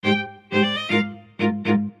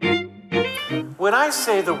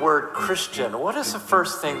say the word Christian, what is the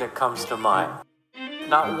first thing that comes to mind?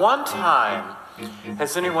 Not one time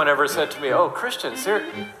has anyone ever said to me, oh, Christians,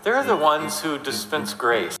 they're the ones who dispense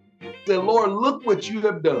grace. Say, Lord, look what you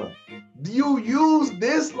have done. You use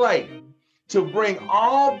this lake to bring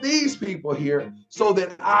all these people here so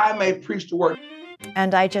that I may preach the word.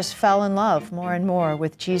 And I just fell in love more and more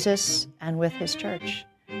with Jesus and with his church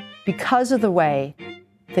because of the way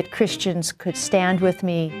that Christians could stand with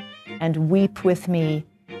me and weep with me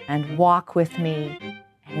and walk with me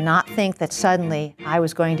and not think that suddenly I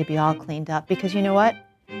was going to be all cleaned up, because you know what?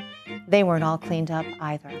 They weren't all cleaned up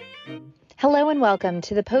either. Hello and welcome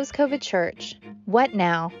to the Post-COVID Church. What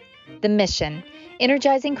now? The mission,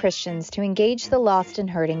 energizing Christians to engage the lost and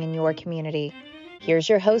hurting in your community. Here's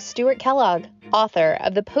your host, Stuart Kellogg, author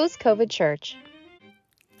of the Post-COVID Church.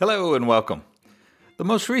 Hello and welcome. The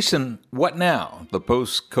most recent What Now? The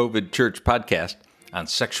Post-COVID Church podcast on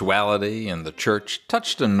sexuality and the church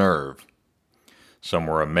touched a nerve. Some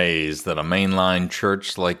were amazed that a mainline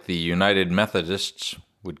church like the United Methodists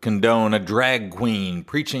would condone a drag queen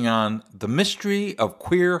preaching on the mystery of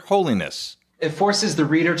queer holiness. It forces the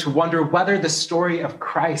reader to wonder whether the story of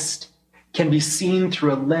Christ can be seen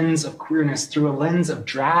through a lens of queerness, through a lens of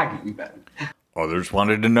drag even. Others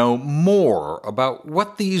wanted to know more about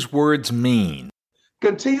what these words mean.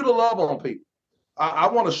 Continue to love on people. I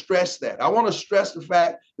want to stress that. I want to stress the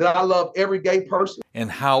fact that I love every gay person.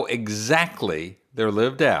 And how exactly they're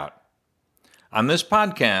lived out. On this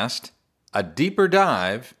podcast, a deeper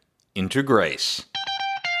dive into grace.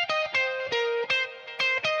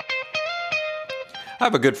 I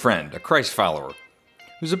have a good friend, a Christ follower,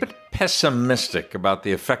 who's a bit pessimistic about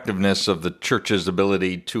the effectiveness of the church's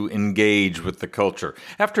ability to engage with the culture.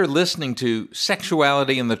 After listening to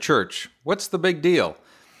Sexuality in the Church, What's the Big Deal?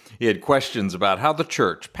 He had questions about how the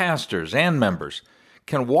church, pastors, and members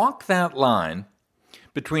can walk that line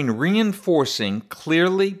between reinforcing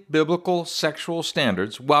clearly biblical sexual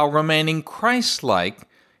standards while remaining Christ-like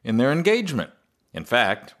in their engagement. In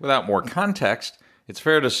fact, without more context, it's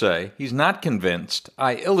fair to say he's not convinced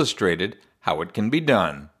I illustrated how it can be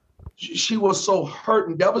done. She was so hurt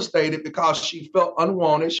and devastated because she felt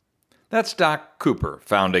unwanted. That's Doc Cooper,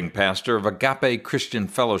 founding pastor of Agape Christian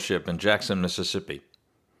Fellowship in Jackson, Mississippi.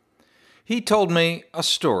 He told me a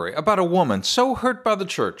story about a woman so hurt by the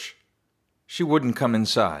church, she wouldn't come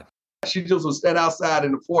inside. She just would stand outside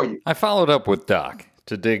in the foyer. I followed up with Doc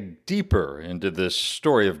to dig deeper into this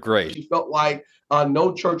story of grace. She felt like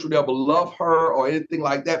no church would ever love her or anything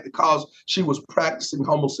like that because she was practicing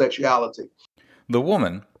homosexuality. The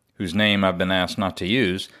woman, whose name I've been asked not to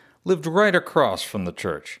use, lived right across from the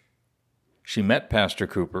church. She met Pastor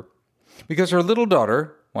Cooper because her little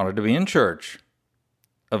daughter wanted to be in church.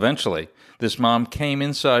 Eventually, this mom came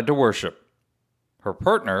inside to worship. Her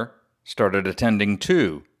partner started attending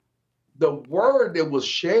too. The word that was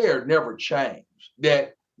shared never changed,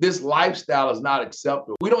 that this lifestyle is not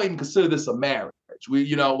acceptable. We don't even consider this a marriage.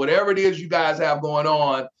 Whatever it is you guys have going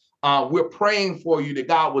on, we're praying for you that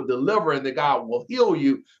God will deliver and that God will heal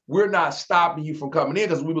you. We're not stopping you from coming in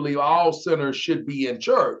because we believe all sinners should be in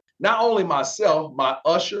church. Not only myself, my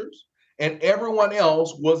ushers, and everyone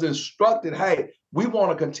else was instructed, hey, we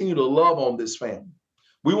want to continue to love on this family.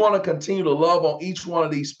 We want to continue to love on each one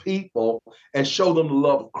of these people and show them the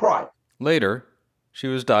love of Christ. Later, she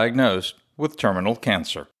was diagnosed with terminal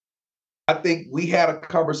cancer. I think we had a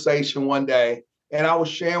conversation one day, and I was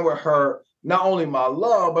sharing with her not only my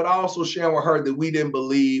love, but also sharing with her that we didn't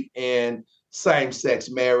believe in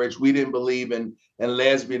same-sex marriage. We didn't believe in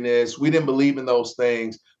lesbianism. We didn't believe in those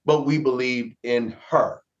things, but we believed in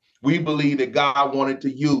her. We believe that God wanted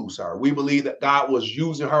to use her. We believe that God was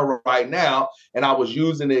using her right now. And I was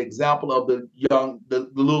using the example of the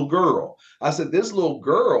little girl. I said, this little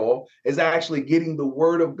girl is actually getting the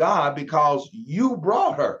word of God because you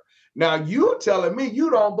brought her. Now you're telling me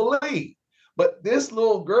you don't believe, but this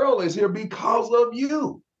little girl is here because of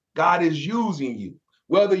you. God is using you.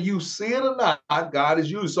 Whether you see it or not, God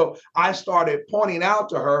is using. So I started pointing out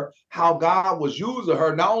to her how God was using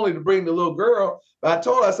her, not only to bring the little girl, but I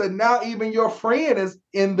told her, I said, now even your friend is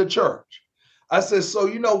in the church. I said, so,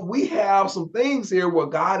 we have some things here where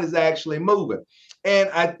God is actually moving. And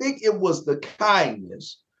I think it was the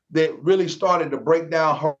kindness that really started to break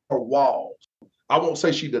down her walls. I won't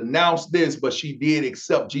say she denounced this, but she did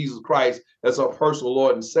accept Jesus Christ as her personal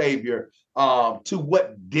Lord and Savior. To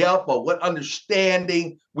what depth or what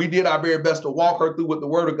understanding, we did our very best to walk her through what the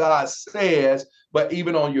Word of God says. But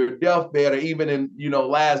even on your deathbed, or even in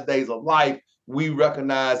last days of life, we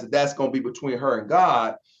recognize that that's going to be between her and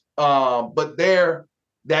God. But that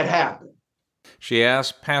happened. She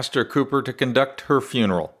asked Pastor Cooper to conduct her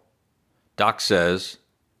funeral. Doc says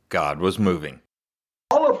God was moving.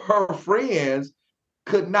 All of her friends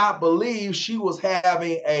could not believe she was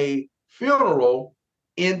having a funeral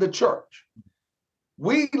in the church.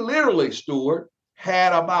 We literally, Stuart,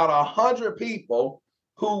 had about 100 people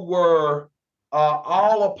who were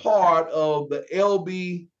all a part of the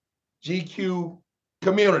LGBTQ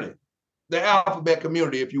community, the alphabet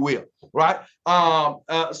community, if you will, right?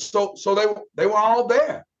 So they were all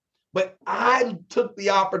there. But I took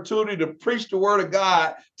the opportunity to preach the word of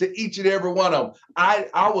God to each and every one of them.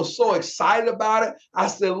 I was so excited about it. I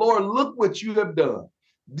said, Lord, look what you have done.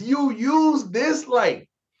 You use this lady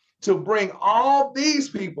to bring all these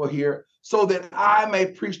people here so that I may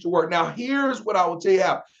preach the word. Now, here's what I will tell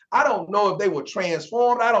you. I don't know if they were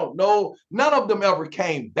transformed. I don't know. None of them ever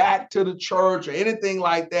came back to the church or anything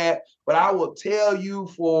like that. But I will tell you,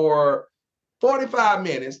 for 45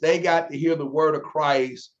 minutes, they got to hear the word of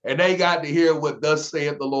Christ, and they got to hear what thus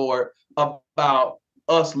saith the Lord about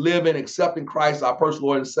us living, accepting Christ, our personal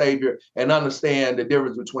Lord and Savior, and understand the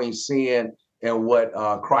difference between sin and what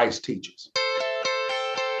Christ teaches.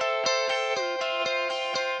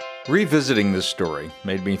 Revisiting this story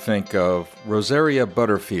made me think of Rosaria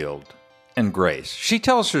Butterfield and Grace. She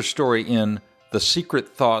tells her story in The Secret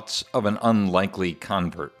Thoughts of an Unlikely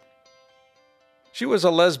Convert. She was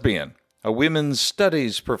a lesbian, a women's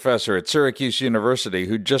studies professor at Syracuse University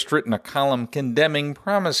who'd just written a column condemning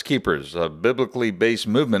Promise Keepers, a biblically based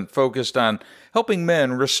movement focused on helping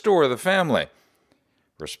men restore the family.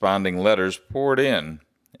 Responding letters poured in,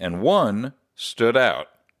 and one stood out.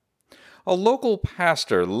 A local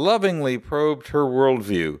pastor lovingly probed her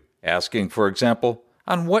worldview, asking, for example,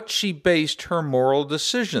 on what she based her moral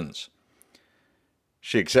decisions.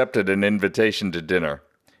 She accepted an invitation to dinner,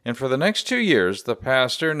 and for the next 2 years, the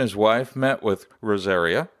pastor and his wife met with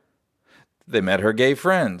Rosaria. They met her gay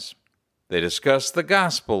friends. They discussed the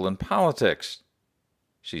gospel and politics.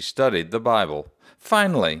 She studied the Bible.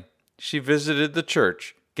 Finally, she visited the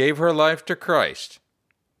church, gave her life to Christ.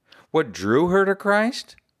 What drew her to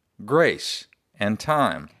Christ? Grace and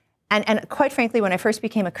time. And quite frankly, when I first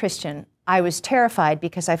became a Christian, I was terrified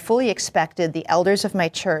because I fully expected the elders of my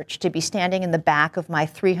church to be standing in the back of my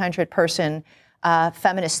 300-person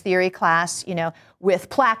feminist theory class, with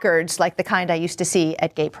placards like the kind I used to see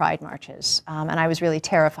at gay pride marches. And I was really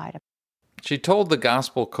terrified. She told the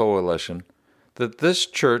Gospel Coalition that this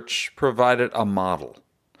church provided a model,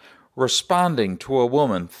 responding to a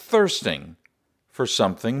woman thirsting for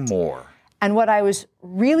something more. And what I was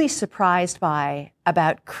really surprised by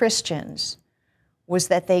about Christians was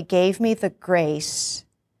that they gave me the grace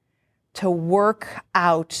to work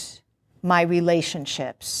out my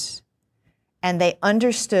relationships. And they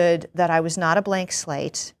understood that I was not a blank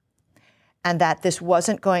slate and that this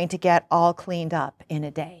wasn't going to get all cleaned up in a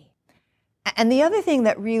day. And the other thing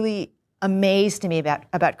that really amazed me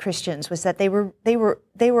about Christians was that they were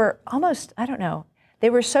almost, they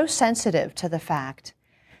were so sensitive to the fact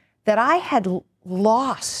that I had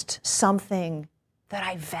lost something that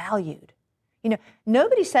I valued.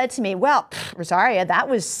 Nobody said to me, well, Rosaria, that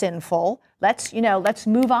was sinful. Let's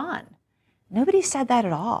move on. Nobody said that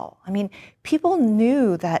at all. I mean, people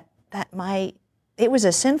knew that it was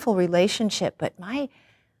a sinful relationship, but my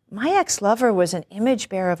ex-lover was an image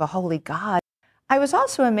bearer of a holy God. I was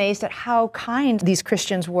also amazed at how kind these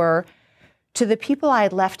Christians were to the people I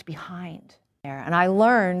had left behind there. And I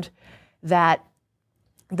learned that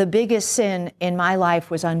the biggest sin in my life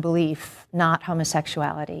was unbelief, not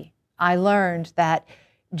homosexuality. I learned that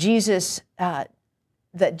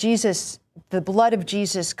the blood of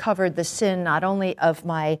Jesus covered the sin not only of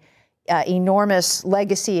my enormous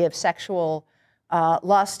legacy of sexual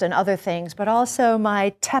lust and other things, but also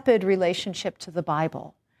my tepid relationship to the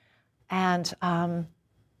Bible. And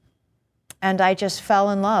I just fell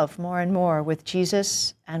in love more and more with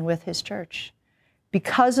Jesus and with his church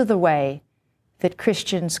because of the way that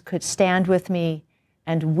Christians could stand with me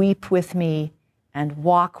and weep with me and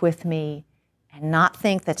walk with me and not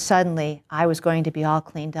think that suddenly I was going to be all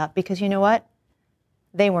cleaned up. Because you know what?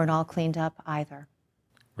 They weren't all cleaned up either.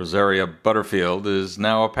 Rosaria Butterfield is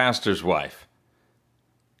now a pastor's wife,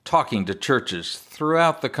 talking to churches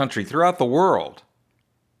throughout the country, throughout the world,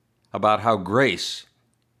 about how grace,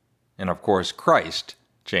 and of course Christ,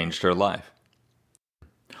 changed her life.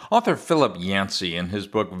 Author Philip Yancey, in his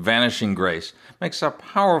book Vanishing Grace, makes a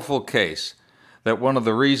powerful case that one of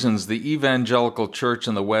the reasons the evangelical church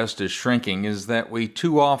in the West is shrinking is that we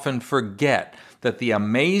too often forget that the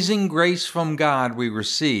amazing grace from God we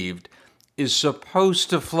received is supposed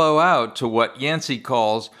to flow out to what Yancey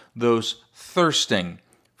calls those thirsting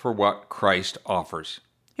for what Christ offers.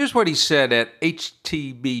 Here's what he said at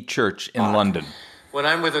HTB Church in London. When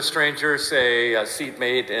I'm with a stranger, say a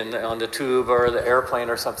seatmate on the tube or the airplane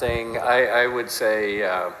or something, I would say,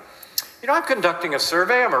 I'm conducting a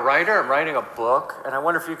survey, I'm a writer, I'm writing a book, and I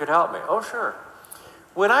wonder if you could help me. Oh, sure.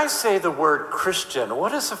 When I say the word Christian,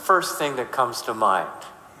 what is the first thing that comes to mind?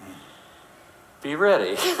 Be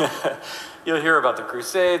ready. You'll hear about the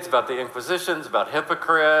Crusades, about the Inquisitions, about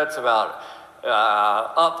hypocrites, about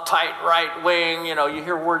uptight right wing. You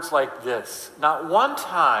hear words like this. Not one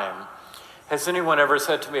time has anyone ever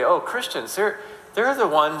said to me, oh, Christians, they're the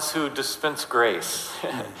ones who dispense grace.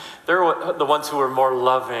 They're the ones who are more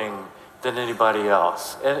loving than anybody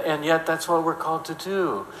else. And yet that's what we're called to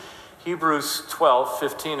do. Hebrews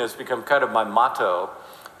 12:15 has become kind of my motto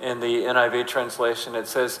in the NIV translation. It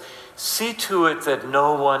says, see to it that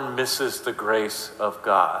no one misses the grace of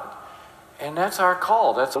God. And that's our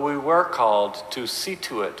call. That's what we were called, to see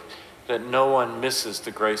to it that no one misses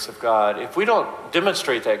the grace of God. If we don't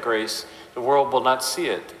demonstrate that grace, the world will not see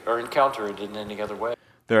it or encounter it in any other way.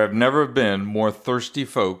 There have never been more thirsty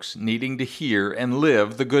folks needing to hear and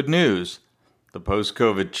live the good news. The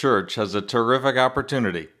post-COVID church has a terrific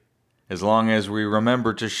opportunity, as long as we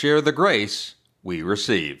remember to share the grace we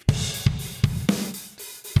receive.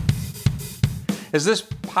 As this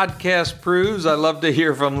podcast proves, I love to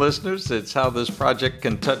hear from listeners. It's how this project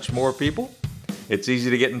can touch more people. It's easy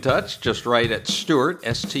to get in touch. Just write at Stuart,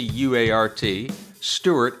 S-T-U-A-R-T,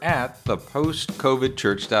 Stuart at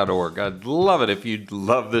thepostcovidchurch.org. I'd love it if you'd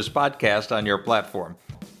love this podcast on your platform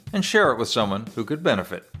and share it with someone who could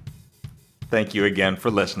benefit. Thank you again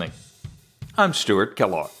for listening. I'm Stuart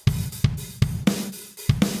Kellogg.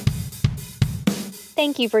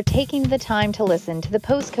 Thank you for taking the time to listen to the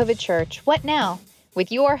Post-COVID Church, What Now?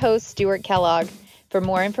 With your host, Stuart Kellogg. For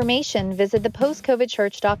more information, visit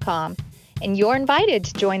thepostcovidchurch.com. And you're invited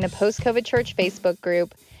to join the Post-COVID Church Facebook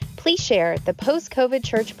group. Please share the Post-COVID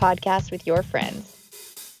Church podcast with your friends.